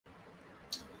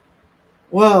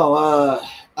Well,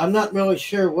 I'm not really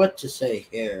sure what to say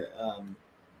here.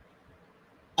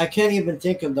 I can't even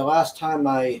think of the last time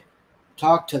I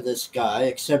talked to this guy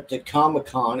except at Comic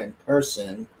Con in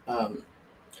person.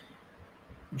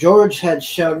 George had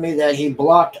showed me that he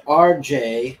blocked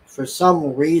RJ for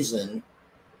some reason,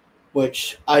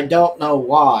 which I don't know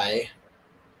why.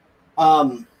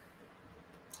 Um,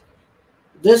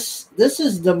 this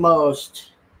is the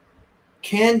most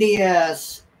candy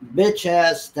ass, bitch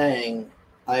ass thing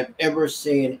I've ever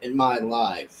seen in my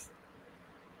life.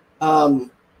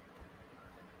 Um,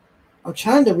 I'm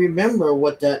trying to remember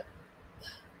what that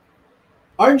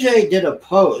RJ did a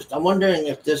post. I'm wondering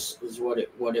if this is what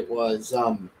it was.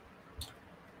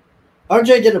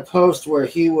 RJ did a post where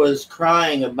he was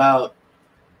crying about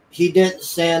he didn't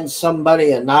send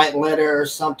somebody a night letter or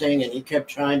something, and he kept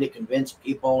trying to convince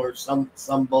people or some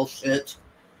bullshit.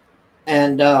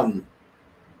 And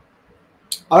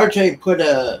RJ put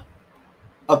a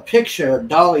picture of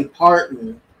Dolly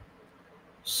Parton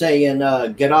saying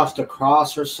 "Get off the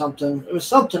cross" or something. It was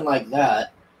something like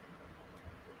that.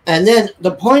 And then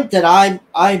the point that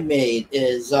I made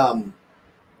is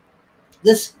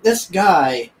this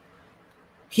guy,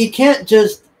 he can't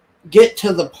just get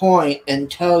to the point and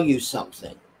tell you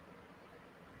something.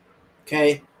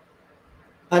 Okay?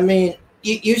 I mean,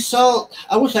 you saw,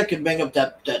 I wish I could bring up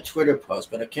that Twitter post,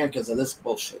 but I can't because of this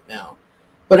bullshit now.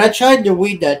 But I tried to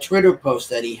read that Twitter post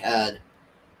that he had,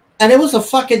 and it was a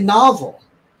fucking novel.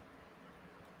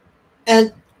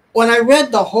 And when I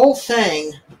read the whole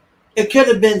thing, it could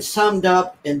have been summed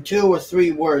up in 2 or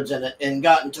 3 words and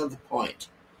gotten to the point.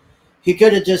 He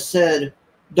could have just said,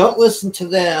 "Don't listen to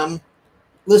them.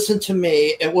 Listen to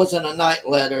me. It wasn't a night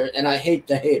letter, and I hate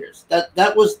the haters."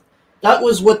 That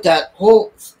was what that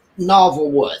whole novel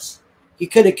was. He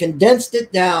could have condensed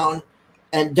it down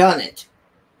and done it.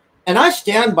 And I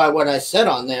stand by what I said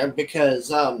on there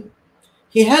because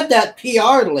he had that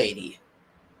PR lady.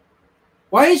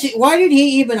 Why did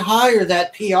he even hire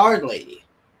that PR lady?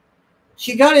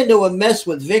 She got into a mess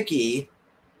with Vicky,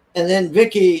 and then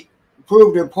Vicky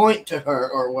proved her point to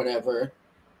her or whatever,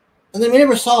 and then we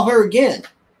never saw her again.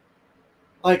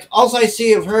 Like, all I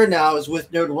see of her now is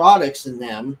with Neurotics and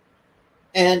them,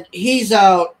 and he's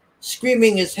out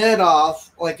screaming his head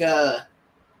off like the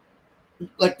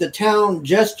town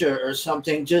jester or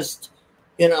something. Just,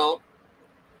 you know,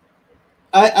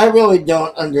 I really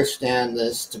don't understand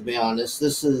this, to be honest.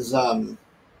 This is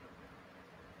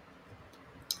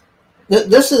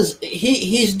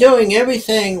he's doing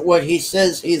everything what he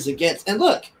says he's against. And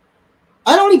look,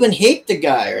 I don't even hate the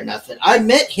guy or nothing. I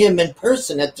met him in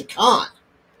person at the con.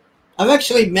 I've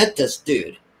actually met this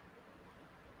dude.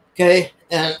 Okay,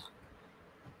 and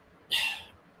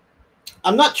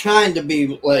I'm not trying to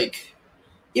be like,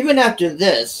 even after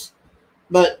this,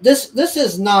 but this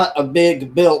is not a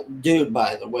big built dude,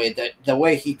 by the way, that the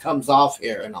way he comes off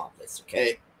here and all this,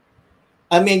 okay?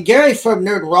 I mean, Gary from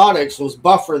Nerdrotics was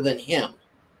buffer than him.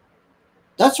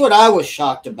 That's what I was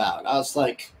shocked about. I was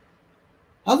like,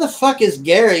 how the fuck is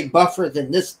Gary buffer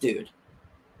than this dude?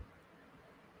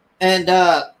 And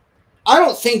I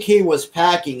don't think he was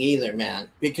packing either, man,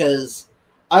 because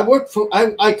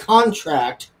I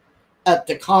contract at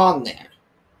the con there.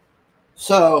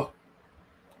 So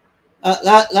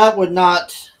that would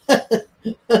not.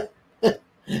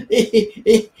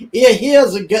 he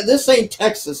has a gun. This ain't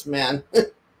Texas, man.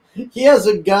 He has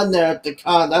a gun there at the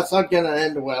con. That's not gonna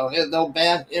end well. They'll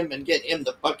ban him and get him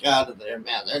the fuck out of there,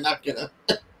 man. They're not gonna.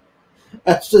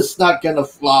 That's just not gonna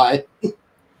fly.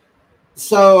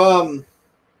 So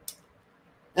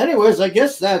anyways, I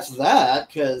guess that's that,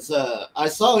 because I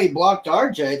saw he blocked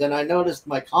RJ. Then I noticed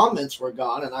my comments were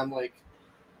gone, and I'm like,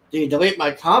 do you delete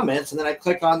my comments? And then I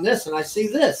click on this, and I see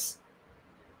this.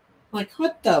 I'm like,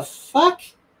 what the fuck?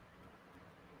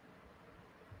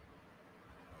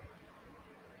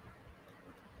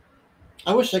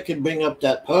 I wish I could bring up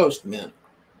that post, man.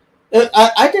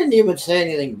 I didn't even say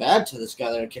anything bad to this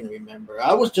guy that I can remember.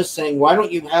 I was just saying, why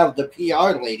don't you have the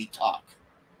PR lady talk?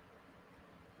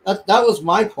 That was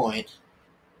my point.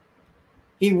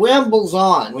 He rambles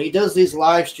on when he does these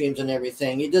live streams and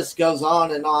everything. He just goes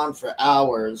on and on for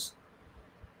hours,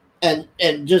 and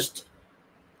just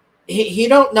he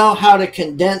don't know how to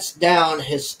condense down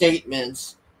his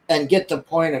statements and get the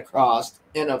point across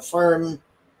in a firm,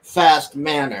 fast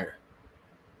manner.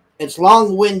 It's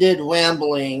long-winded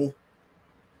rambling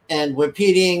and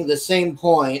repeating the same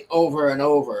point over and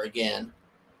over again.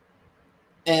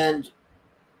 And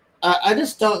I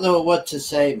just don't know what to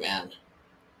say, man.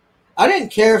 I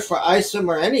didn't care for Isom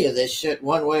or any of this shit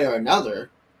one way or another.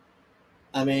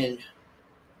 I mean,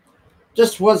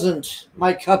 just wasn't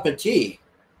my cup of tea.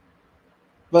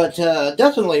 But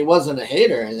definitely wasn't a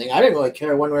hater or anything. I didn't really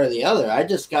care one way or the other. I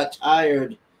just got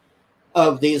tired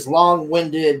of these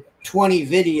long-winded 20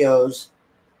 videos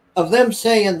of them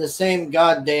saying the same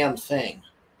goddamn thing.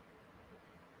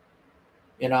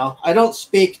 You know, I don't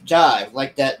speak jive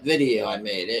like that video I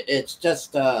made. It's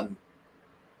just, I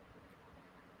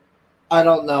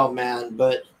don't know, man,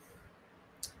 but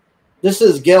this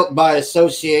is guilt by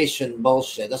association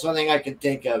bullshit. That's one thing I can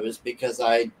think of is because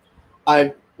I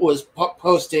was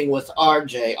posting with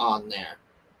RJ on there.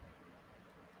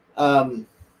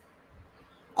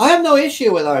 I have no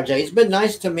issue with RJ. He's been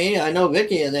nice to me. I know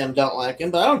Vicky and them don't like him,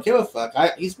 but I don't give a fuck.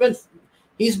 He's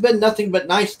been nothing but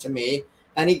nice to me,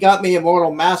 and he got me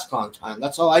Immortal Mask on time.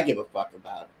 That's all I give a fuck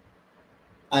about.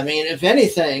 I mean, if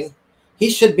anything, he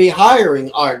should be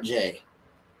hiring RJ,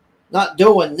 not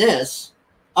doing this.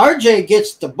 RJ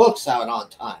gets the books out on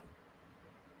time.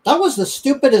 That was the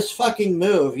stupidest fucking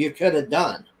move you could have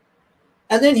done.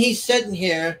 And then he's sitting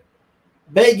here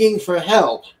begging for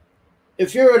help.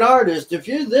 If you're an artist, if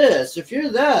you're this, if you're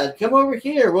that, come over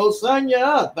here. We'll sign you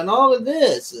up and all of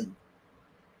this. And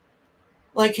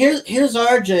like, here's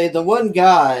RJ, the one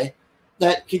guy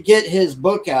that could get his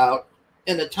book out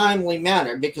in a timely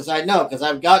manner because I know, because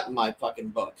I've gotten my fucking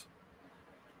book.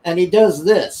 And he does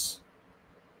this.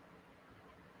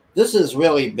 This is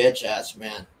really bitch ass,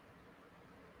 man.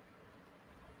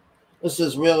 This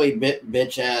is really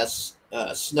bitch ass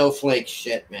snowflake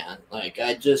shit, man. Like,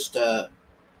 I just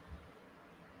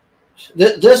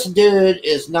this dude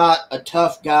is not a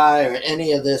tough guy or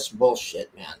any of this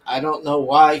bullshit, man. I don't know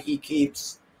why he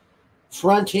keeps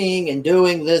fronting and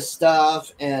doing this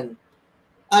stuff. And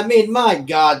I mean, my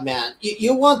God, man,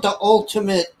 you want the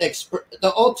ultimate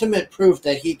proof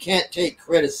that he can't take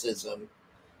criticism.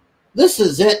 This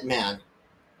is it, man.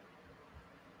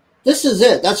 This is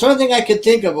it. That's one thing I could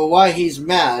think of why he's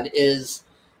mad is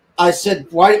I said,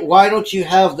 why don't you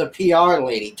have the PR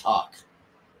lady talk?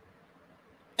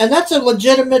 And that's a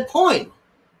legitimate point.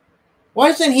 Why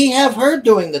doesn't he have her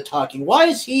doing the talking? Why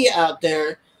is he out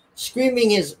there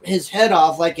screaming his head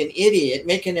off like an idiot,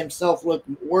 making himself look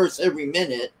worse every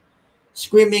minute,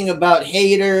 screaming about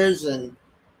haters and,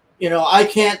 you know, I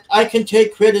can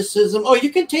take criticism. Oh,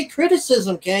 you can take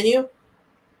criticism, can you?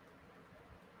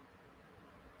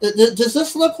 Does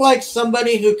this look like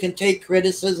somebody who can take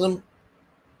criticism?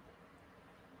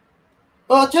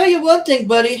 Well, I'll tell you one thing,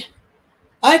 buddy.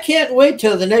 I can't wait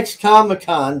till the next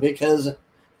Comic-Con because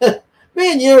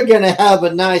me and you are going to have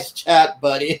a nice chat,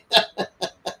 buddy.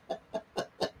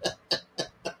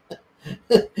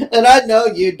 And I know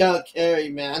you don't carry,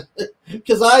 man,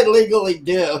 because I legally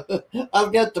do.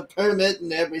 I've got the permit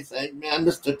and everything, man,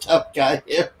 Mr. Tough Guy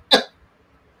here.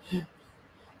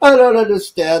 I don't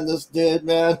understand this dude,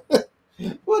 man.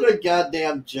 What a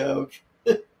goddamn joke.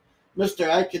 Mr.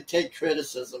 I could take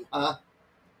criticism, huh?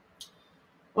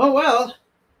 Oh, well.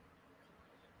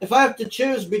 If I have to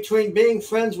choose between being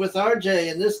friends with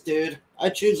RJ and this dude, I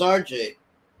choose RJ.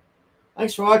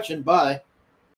 Thanks for watching. Bye.